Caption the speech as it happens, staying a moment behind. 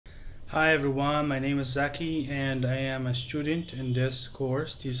Hi everyone, my name is Zaki and I am a student in this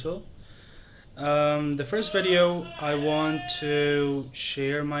course, TESOL. The first video I want to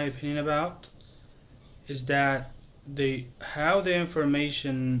share my opinion about is that how the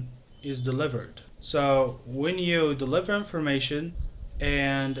information is delivered. So when you deliver information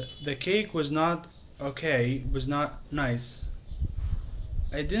and the cake was not okay, was not nice,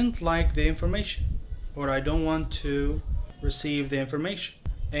 I didn't like the information, or I don't want to receive the information.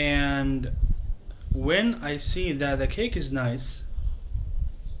 And when I see that the cake is nice,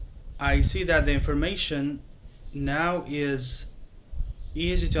 I see that the information now is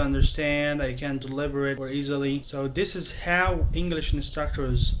easy to understand, I can deliver it more easily. So this is how English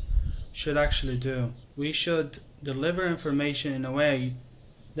instructors should actually do. We should deliver information in a way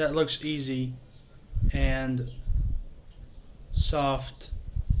that looks easy and soft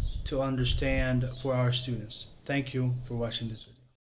to understand for our students. Thank you for watching this video.